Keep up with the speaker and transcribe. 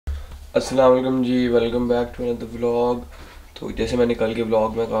अस्सलाम वालेकुम जी, welcome back to another vlog. तो जैसे मैंने कल के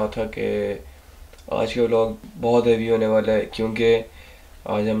व्लॉग में कहा था कि आज का व्लॉग बहुत हैवी होने वाला है, क्योंकि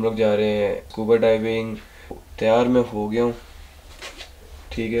आज हम लोग जा रहे हैं स्कूबा डाइविंग। तैयार मैं हो गया हूँ,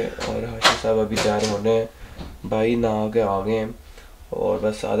 ठीक है, और हाशिर साहब अभी तैयार होने हैं, भाई नहा के आ गए हैं और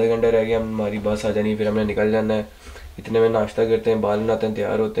बस आधा घंटा रह गया, हमारी बस आ जानी, फिर हमने निकल जाना है। इतने में नाश्ता करते हैं, बाल बनाते हैं,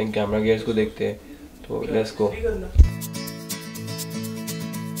 तैयार होते हैं, कैमरा गियर्स को देखते हैं, तो let's go.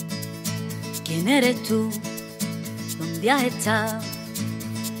 ¿Quién eres tú? ¿Dónde has estado?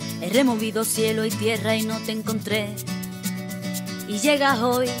 He removido cielo y tierra y no te encontré. Y llegas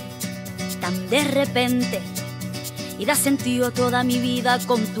hoy tan de repente y das sentido a toda mi vida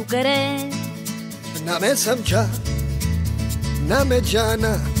con tu querer. ना मैं समझा ना मैं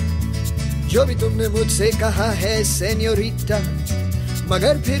जाना जो भी तुमने मुझसे कहा है सेन्योरिटा,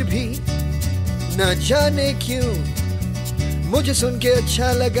 मगर फिर भी न जाने क्यों मुझे सुन के अच्छा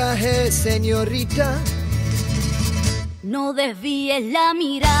लगा है señorita. No desvíes la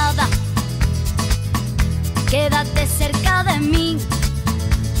mirada, quédate cerca de mí.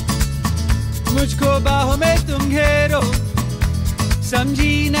 मुझको बाहों में तुम घेरो,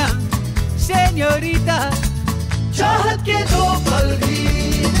 समझी ना señorita. चाहत के दो पल भी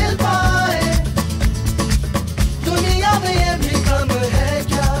मिल पाए दुनिया में ये भी कम है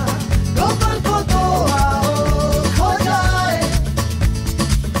क्या, दो पल को तो आओ खो जाए,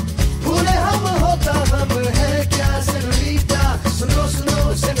 भूले हम होता हम है क्या señorita. सुनो सुनो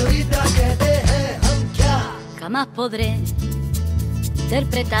señorita, कहते हैं हम क्या. Jamás podré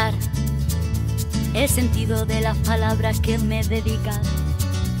interpretar el sentido de las palabras que me dedicas,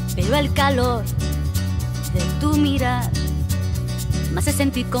 pero el calor de tu mirar me hace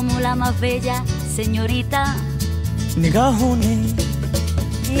sentir como la más bella señorita. निगाहों ने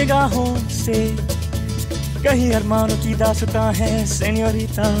निगाहों से कहीं अरमानों की दास्तां है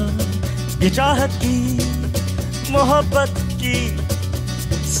सेन्योरिटा. ये चाहत की मोहब्बत की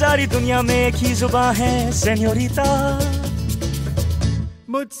सारी दुनिया में एक ही जुबान है सेन्योरिटा.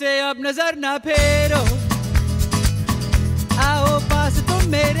 मुझसे अब नजर ना फेरो, आओ पास तुम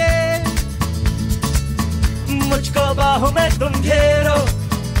मेरे, मुझको बाहों में तुम घेरो,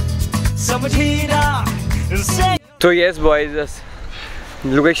 समझी ना. तो यस बॉयज़,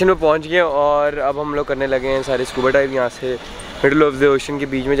 लोकेशन पे पहुंच गए और अब हम लोग करने लगे हैं सारे स्कूबा डाइव। यहाँ से मिडल ऑफ द ओशन के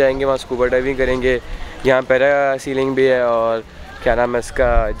बीच में जाएंगे, वहाँ स्कूबा डाइविंग करेंगे। यहाँ पैरा सीलिंग भी है और क्या नाम है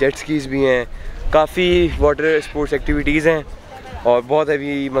इसका, जेट स्कीज़ भी हैं, काफ़ी वाटर स्पोर्ट्स एक्टिविटीज़ हैं और बहुत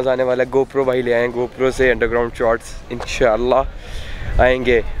हैवी मज़ा आने वाला है। गोप्रो भाई ले आए हैं, गोप्रो से अंडरग्राउंड शॉट्स इंशाल्लाह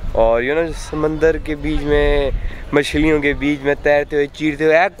आएंगे। और यू नो समंदर के बीच में मछलियों के बीच में तैरते हुए चीरते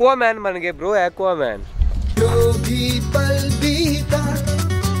हुए एक्वामैन बन गए ब्रो, एक्वामैन। जो भी पल बीता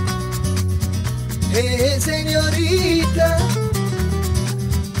हे señorita,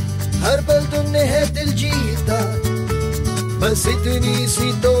 हर पल तुमने है दिल जीता, बस इतनी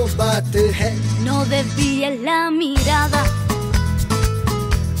सी तो बात है. No desvíes la mirada,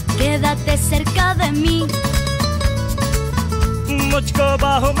 quédate cerca de mí. मुझको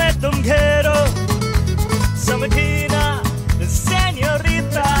बाहों में तुम घेरो, समझी ना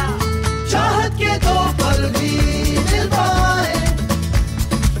सेन्योरिटा. चाहत के दो पल भी मिल पाए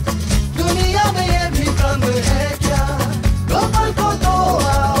दुनिया में ये भी कम है क्या, दो पल को तो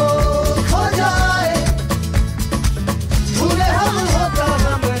आओ खो जाए, भूले हम होता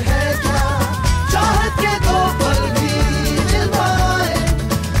हम है क्या. चाहत के दो पल भी मिल पाए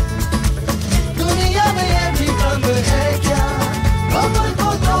दुनिया में ये भी कम है क्या, दो पल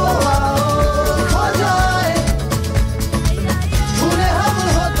को तो आओ खो जाए, भूले हम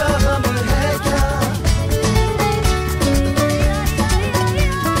होता हम है क्या.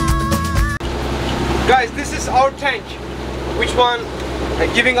 Guys, this is our tank. Which one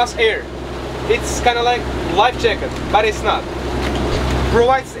giving us air? It's kind of like life jacket, but it's not.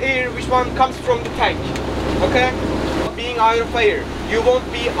 Provides air, which one comes from the tank. Okay? Being out of air, you won't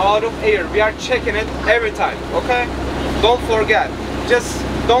be out of air. We are checking it every time. Okay? Don't forget. Just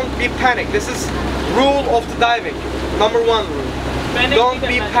don't be panicked. This is rule of the diving. Number 1 rule. Don't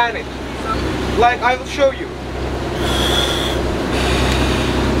be panicked. Like I will show you.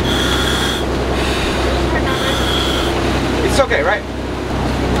 It's okay, right?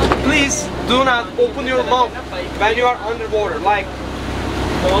 Please do not open your mouth when you are underwater. Like,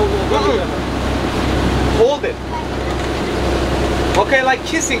 hold it. Okay, like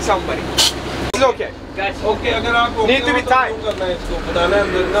kissing somebody. It's okay. Okay, need to be tight.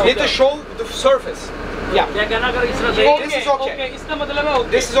 Need to show the surface. Yeah. This is okay.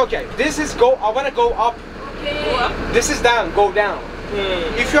 This is okay. This is go. I wanna go up. This is down. Go down.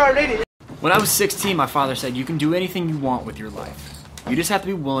 If you are ready. When I was 16, my father said, "You can do anything you want with your life. You just have to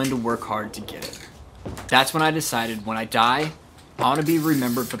be willing to work hard to get it. That's when I decided when I die, I want to be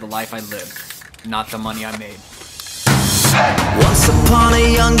remembered for the life I lived, not the money I made. Once upon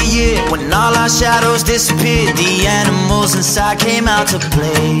a younger year, when all our shadows disappeared, the animals inside came out to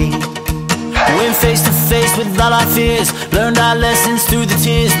play. Went face to face with all our fears, learned our lessons through the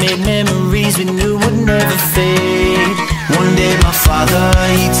tears, made memories we knew would never fade. One day my father,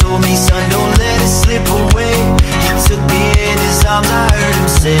 he told me, son, don't let it slip away. He took me in his arms, I heard him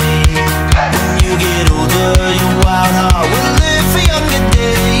say, when you get older, your wild heart will live for younger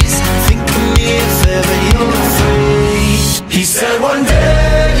days. Think of me if ever you're afraid. He said one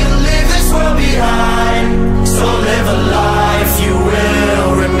day you'll leave this world behind, so live a life you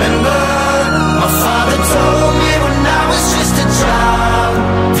will remember. My father told me when I was just a child,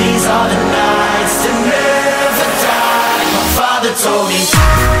 these are the nights to never die. My father told me.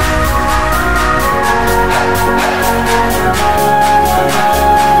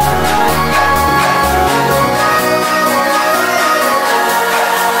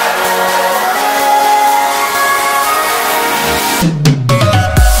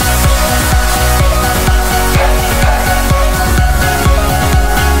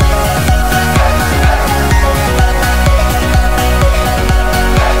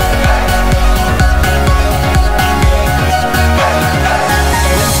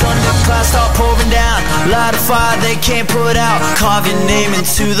 Light a fire they can't put out, carve your name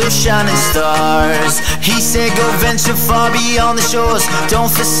into those shining stars. He said go venture far beyond the shores, don't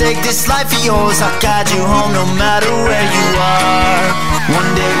forsake this life of yours. I'll guide you home no matter where you are.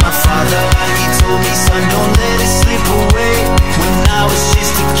 One day my father, he told me, son, don't let it slip away. When I was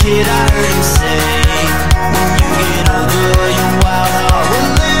just a kid I heard him say, when you get older your wild heart will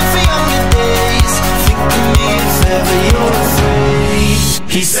live for younger days. Think of me if ever you're afraid.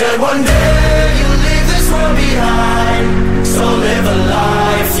 He said one day you'll leave this world behind, so live a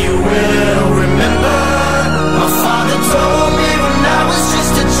life you will remember. My father told me when I was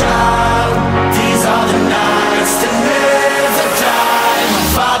just a child, these are the nights to never die. My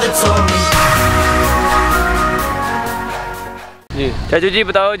father told me. जी चाचू जी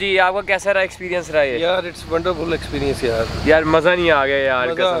बताओ जी, आपका कैसा रहा experience रहा ये? यार it's wonderful experience यार मज़ा नहीं आ गया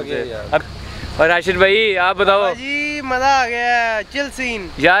यार कसम से यार। और राशिद भाई आप बताओ? जी मज़ा आ गया, चिल सीन।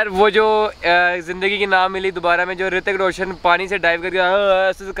 यार वो जो ज़िंदगी की नाम मिली दोबारा में जो ऋतिक रोशन पानी से डाइव करके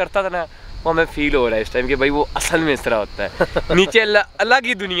ऐसे करता था ना, वो हमें फील हो रहा है इस टाइम कि भाई वो असल में इस तरह होता है। नीचे अलग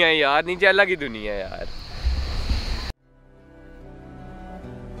ही दुनिया है यार, नीचे अलग ही दुनिया है यार।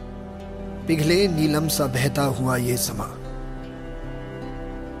 पिघले नीलम सा बहता हुआ ये समा,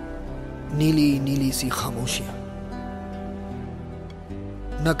 नीली नीली सी खामोशियां,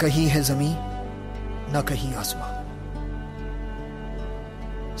 न कहीं है जमीन न कहीं आसमां,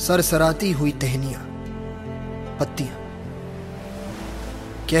 सरसराती हुई टहनियां पत्तियां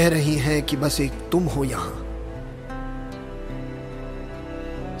कह रही हैं कि बस एक तुम हो यहां,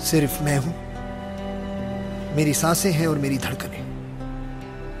 सिर्फ मैं हूं, मेरी सांसें हैं और मेरी धड़कनें,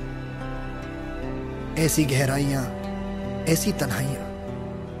 ऐसी गहराइयां ऐसी तन्हाइयां,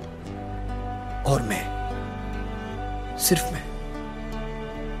 और मैं, सिर्फ मैं।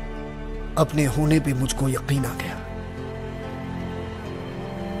 अपने होने पे मुझको यकीन आ गया।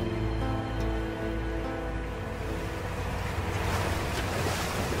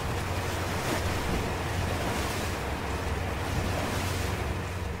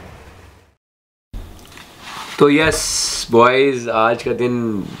 तो यस बॉयज़, आज का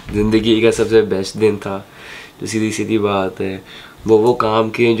दिन ज़िंदगी का सबसे बेस्ट दिन था। जो सीधी सीधी बात है, वो काम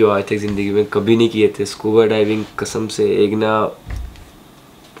किए जो आज तक ज़िंदगी में कभी नहीं किए थे। स्कूबा डाइविंग कसम से एक ना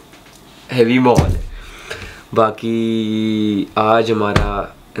हैवी माहौल है। बाकी आज हमारा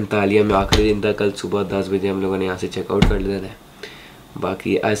अंतालिया में आखिरी दिन था। कल सुबह 10 बजे हम लोगों ने यहाँ से चेकआउट कर लेना है।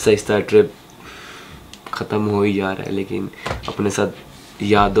 बाकी आहिस्ता आहिस्ता ट्रिप ख़त्म हो ही जा रहा है, लेकिन अपने साथ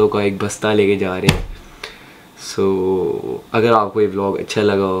यादों का एक बस्ता लेके जा रहे हैं। सो अगर आपको ये व्लॉग अच्छा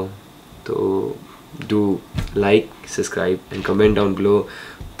लगा हो तो do like, subscribe and comment down below.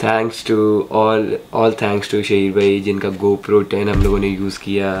 Thanks to all thanks to Shaheer भाई जिनका GoPro 10 हम लोगों ने यूज़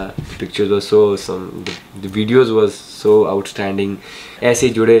किया। Pictures was so awesome, the videos was so outstanding. ऐसे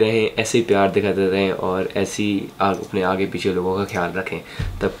जुड़े रहें, ऐसे ही प्यार दिखाते रहें और ऐसे ही अपने आगे पीछे लोगों का ख्याल रखें।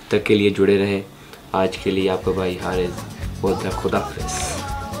 तब तक के लिए जुड़े रहें। आज के लिए आपका भाई हारिस बोलता है खुदा हाफिज़।